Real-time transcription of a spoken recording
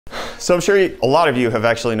So I'm sure a lot of you have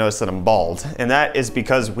actually noticed that I'm bald, and that is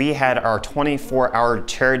because we had our 24-hour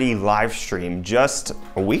charity live stream just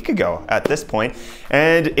a week ago at this point,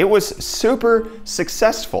 and it was super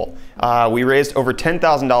successful. We raised over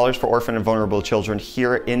 $10,000 for orphan and vulnerable children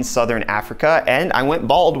here in Southern Africa, and I went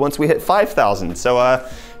bald once we hit 5,000. So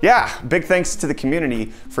yeah, big thanks to the community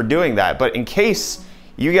for doing that. But in case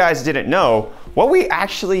you guys didn't know, what we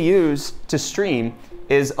actually use to stream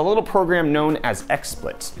is a little program known as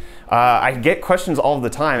Xsplit. I get questions all the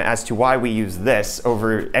time as to why we use this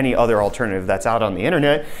over any other alternative that's out on the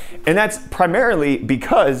internet, and that's primarily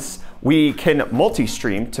because we can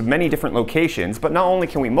multi-stream to many different locations, but not only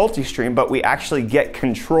can we multi-stream, but we actually get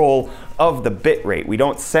control of the bitrate. We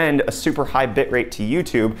don't send a super high bitrate to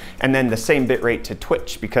YouTube and then the same bitrate to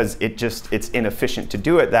Twitch, because it's inefficient to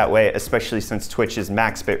do it that way, especially since Twitch's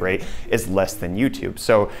max bitrate is less than YouTube.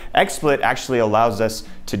 So XSplit actually allows us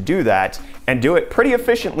to do that and do it pretty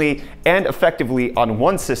efficiently and effectively on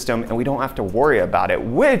one system, and we don't have to worry about it,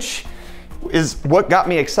 which is what got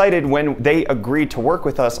me excited when they agreed to work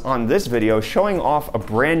with us on this video, showing off a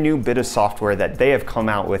brand new bit of software that they have come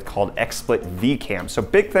out with called Xsplit Vcam. So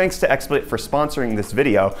big thanks to Xsplit for sponsoring this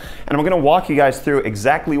video, and I'm gonna walk you guys through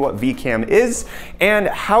exactly what Vcam is and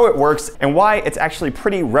how it works and why it's actually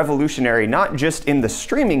pretty revolutionary, not just in the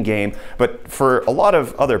streaming game, but for a lot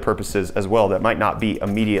of other purposes as well that might not be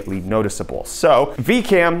immediately noticeable. So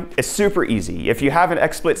Vcam is super easy. If you have an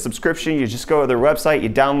Xsplit subscription, you just go to their website, you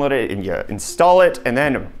download it, and you install it, and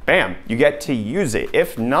then bam, you get to use it.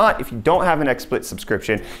 If not, if you don't have an Xsplit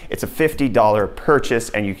subscription, it's a $50 purchase,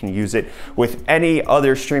 and you can use it with any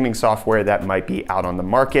other streaming software that might be out on the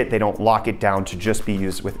market. They don't lock it down to just be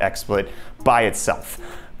used with Xsplit by itself.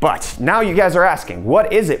 But now you guys are asking,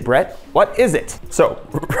 what is it, Brett? What is it? So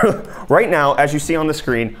right now, as you see on the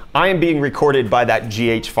screen, I am being recorded by that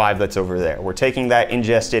GH5 that's over there. We're taking that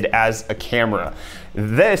ingested as a camera.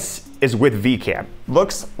 This is with Vcam.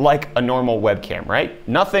 Looks like a normal webcam, right?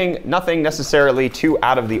 Nothing necessarily too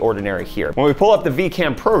out of the ordinary here. When we pull up the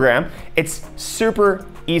Vcam program, it's super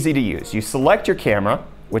easy to use. You select your camera,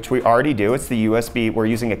 which we already do. It's the USB. We're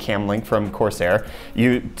using a cam link from Corsair.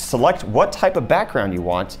 You select what type of background you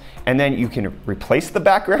want, and then you can replace the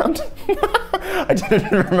background. I didn't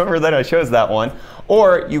remember that I chose that one.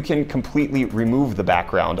 Or you can completely remove the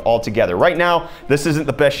background altogether. Right now, this isn't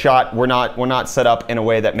the best shot. We're not set up in a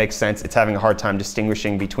way that makes sense. It's having a hard time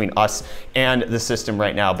distinguishing between us and the system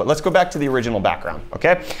right now. But let's go back to the original background,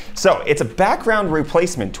 okay? So it's a background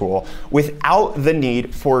replacement tool without the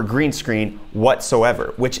need for a green screen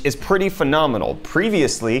whatsoever, which is pretty phenomenal.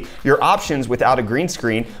 Previously, your options without a green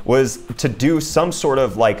screen was to do some sort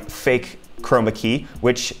of like fake chroma key,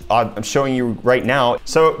 which I'm showing you right now.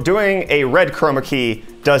 So doing a red chroma key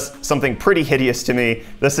does something pretty hideous to me.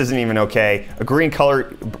 This isn't even okay. A green color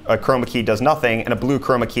chroma key does nothing, and a blue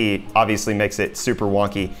chroma key obviously makes it super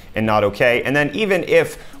wonky and not okay. And then even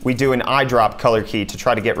if we do an eyedrop color key to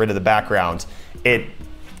try to get rid of the background,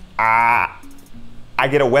 I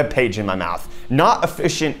get a web page in my mouth. Not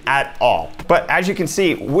efficient at all. But as you can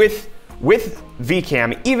see, with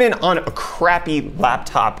Vcam, even on a crappy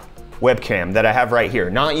laptop webcam that I have right here,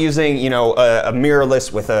 not using, you know, a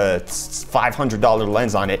mirrorless with a $500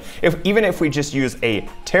 lens on it, even if we just use a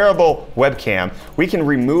terrible webcam, we can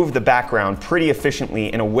remove the background pretty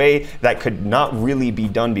efficiently in a way that could not really be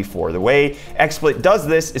done before. The way XSplit does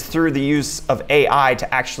this is through the use of AI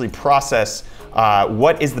to actually process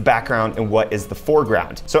what is the background and what is the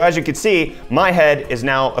foreground. So as you can see, my head is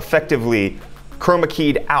now effectively chroma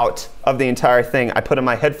keyed out of the entire thing. I put in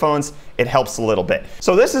my headphones, it helps a little bit.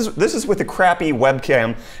 So this is with a crappy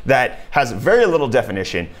webcam that has very little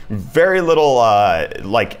definition, very little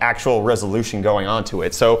like actual resolution going on to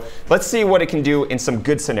it. So let's see what it can do in some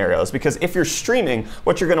good scenarios, because if you're streaming,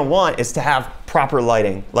 what you're gonna want is to have proper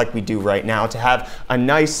lighting like we do right now, to have a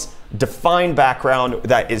nice defined background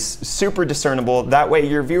that is super discernible. That way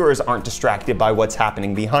your viewers aren't distracted by what's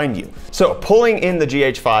happening behind you. So pulling in the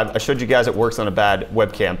GH5, I showed you guys it works on a bad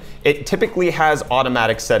webcam. It typically has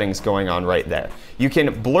automatic settings going on right there. You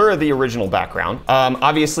can blur the original background.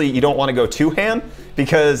 Obviously you don't want to go too ham,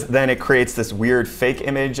 because then it creates this weird fake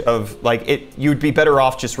image of like you'd be better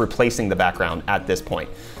off just replacing the background at this point.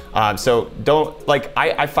 So don't, like,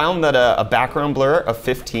 I found that a background blur of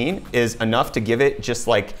 15 is enough to give it just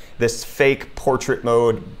like this fake portrait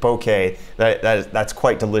mode bokeh that's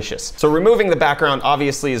quite delicious. So removing the background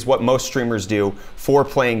obviously is what most streamers do for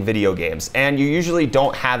playing video games, and you usually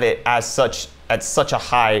don't have it as such at such a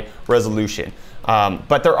high resolution.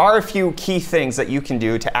 But there are a few key things that you can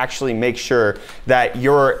do to actually make sure that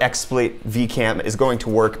your XSplit Vcam is going to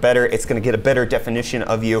work better. It's going to get a better definition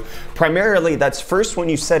of you. Primarily, that's first when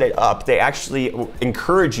you set it up, they actually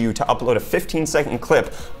encourage you to upload a 15-second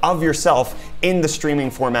clip of yourself in the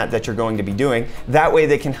streaming format that you're going to be doing. That way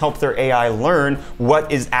they can help their AI learn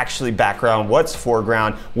what is actually background, what's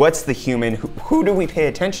foreground, what's the human, who do we pay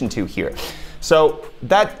attention to here. So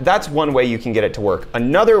that's one way you can get it to work.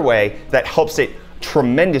 Another way that helps it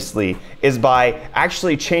tremendously is by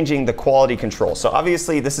actually changing the quality control. So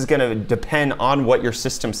obviously this is going to depend on what your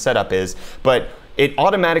system setup is, but it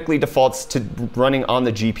automatically defaults to running on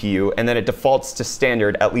the GPU, and then it defaults to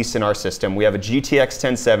standard, at least in our system. We have a GTX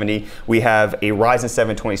 1070, we have a Ryzen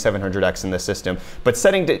 7 2700X in the system, but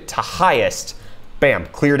setting it to highest, bam,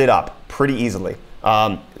 cleared it up pretty easily.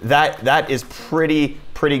 That is pretty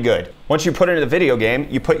good. Once you put it in the video game,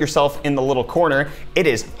 you put yourself in the little corner, it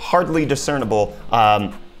is hardly discernible.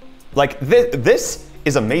 Like this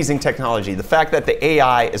is amazing technology. The fact that the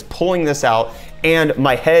AI is pulling this out and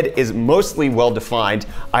my head is mostly well-defined.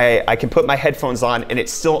 I can put my headphones on and it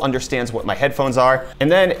still understands what my headphones are.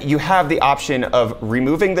 And then you have the option of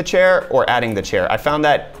removing the chair or adding the chair. I found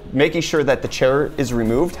that making sure that the chair is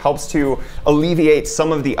removed helps to alleviate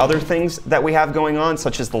some of the other things that we have going on,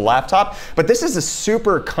 such as the laptop. But this is a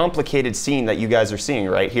super complicated scene that you guys are seeing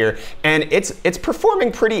right here, and it's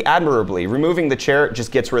performing pretty admirably. Removing the chair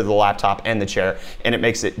just gets rid of the laptop and the chair, and it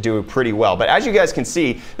makes it do pretty well. But as you guys can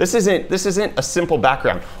see, this isn't a simple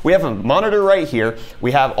background. We have a monitor right here.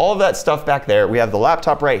 We have all of that stuff back there. We have the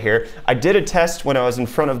laptop right here. I did a test when I was in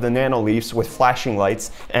front of the Nano Leafs with flashing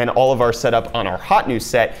lights and all of our setup on our hot news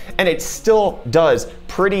set, and it still does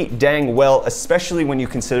pretty dang well, especially when you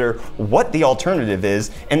consider what the alternative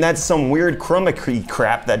is, and that's some weird chroma key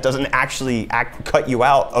crap that doesn't actually cut you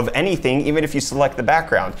out of anything, even if you select the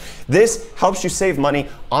background. This helps you save money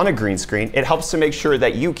on a green screen. It helps to make sure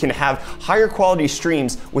that you can have higher quality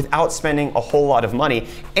streams without spending a whole lot of money.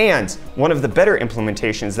 And one of the better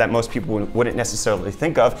implementations that most people wouldn't necessarily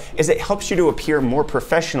think of is it helps you to appear more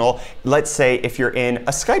professional. Let's say if you're in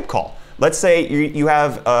a Skype call. Let's say you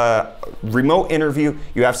have a remote interview,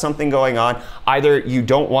 you have something going on. Either you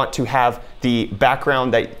don't want to have the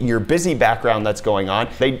background, your busy background that's going on.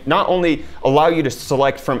 They not only allow you to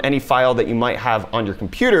select from any file that you might have on your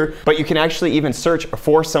computer, but you can actually even search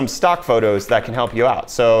for some stock photos that can help you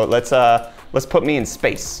out. So let's put me in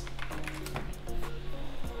space.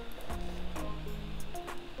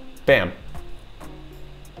 Bam.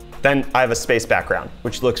 Then I have a space background,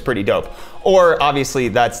 which looks pretty dope. Or obviously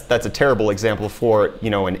that's a terrible example for,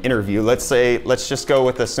 you know, an interview. Let's just go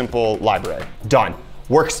with a simple library. Done.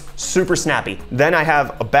 Works super snappy. Then I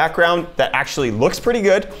have a background that actually looks pretty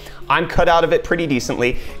good. I'm cut out of it pretty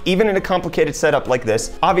decently, even in a complicated setup like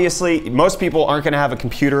this. Obviously, most people aren't gonna have a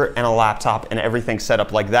computer and a laptop and everything set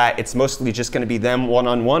up like that. It's mostly just gonna be them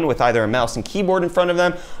one-on-one with either a mouse and keyboard in front of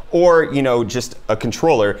them or, you know, just a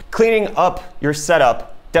controller. Cleaning up your setup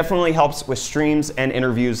definitely helps with streams and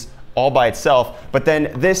interviews all by itself, but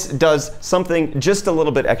then this does something just a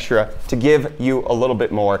little bit extra to give you a little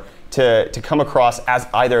bit more to come across as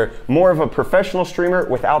either more of a professional streamer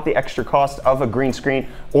without the extra cost of a green screen,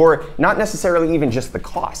 or not necessarily even just the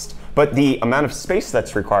cost, but the amount of space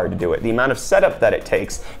that's required to do it, the amount of setup that it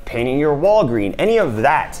takes, painting your wall green, any of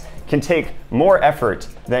that can take more effort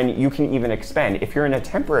than you can even expend. If you're in a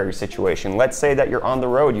temporary situation, let's say that you're on the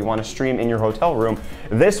road, you want to stream in your hotel room,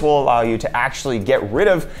 this will allow you to actually get rid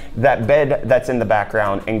of that bed that's in the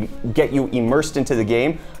background and get you immersed into the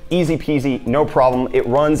game. Easy peasy, no problem. It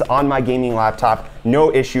runs on my gaming laptop,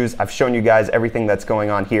 no issues. I've shown you guys everything that's going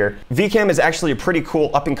on here. Vcam is actually a pretty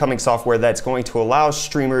cool up and coming software that's going to allow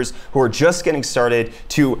streamers who are just getting started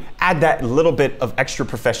to add that little bit of extra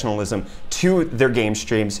professionalism to their game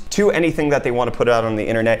streams, to anything that they want to put out on the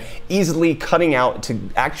internet, easily cutting out to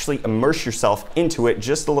actually immerse yourself into it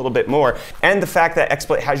just a little bit more. And the fact that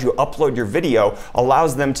Xsplit has you upload your video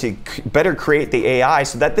allows them to better create the AI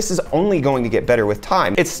so that this is only going to get better with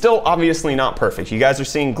time. It's still obviously not perfect. You guys are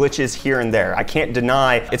seeing glitches here and there. I can't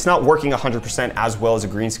deny it's not working 100% as well as a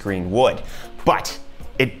green screen would, but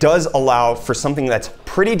it does allow for something that's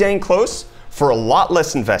pretty dang close for a lot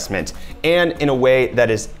less investment and in a way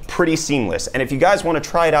that is pretty seamless. And if you guys want to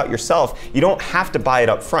try it out yourself, you don't have to buy it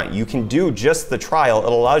up front. You can do just the trial.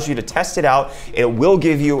 It allows you to test it out. It will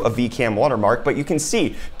give you a Vcam watermark, but you can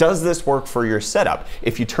see, does this work for your setup?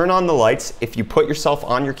 If you turn on the lights, if you put yourself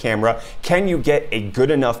on your camera, can you get a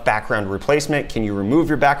good enough background replacement? Can you remove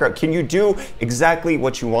your background? Can you do exactly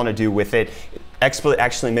what you want to do with it? XSplit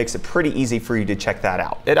actually makes it pretty easy for you to check that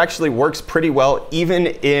out. It actually works pretty well even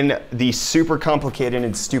in the super complicated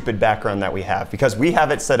and stupid background that we have, because we have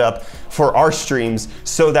it set up for our streams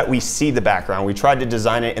so that we see the background. We tried to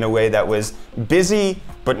design it in a way that was busy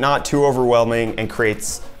but not too overwhelming and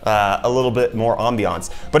creates a little bit more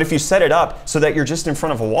ambiance. But if you set it up so that you're just in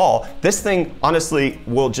front of a wall, this thing honestly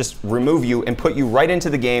will just remove you and put you right into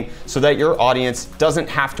the game so that your audience doesn't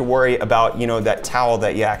have to worry about, you know, that towel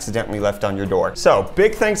that you accidentally left on your door. So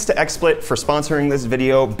big thanks to XSplit for sponsoring this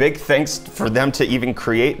video. Big thanks for them to even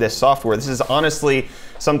create this software. This is honestly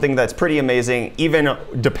something that's pretty amazing, even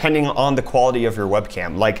depending on the quality of your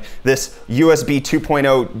webcam. Like this USB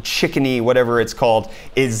 2.0 chickeny, whatever it's called,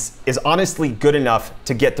 is honestly good enough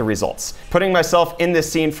to get the results. Putting myself in this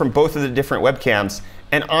scene from both of the different webcams,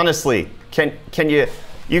 and honestly,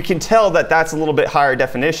 you can tell that that's a little bit higher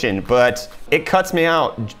definition, but it cuts me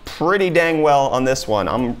out pretty dang well on this one.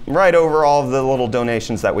 I'm right over all of the little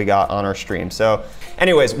donations that we got on our stream. So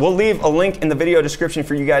anyways, we'll leave a link in the video description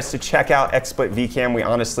for you guys to check out Xsplit Vcam. We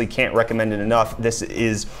honestly can't recommend it enough. This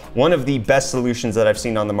is one of the best solutions that I've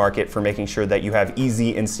seen on the market for making sure that you have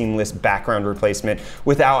easy and seamless background replacement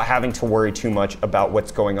without having to worry too much about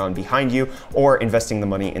what's going on behind you or investing the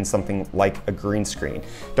money in something like a green screen.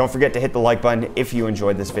 Don't forget to hit the like button if you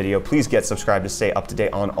enjoyed this video. Please get subscribed to stay up to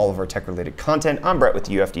date on all of our tech-related content. I'm Brett with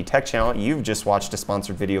the UFD Tech Channel. You've just watched a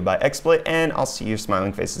sponsored video by XSplit, and I'll see your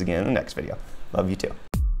smiling faces again in the next video. Love you too.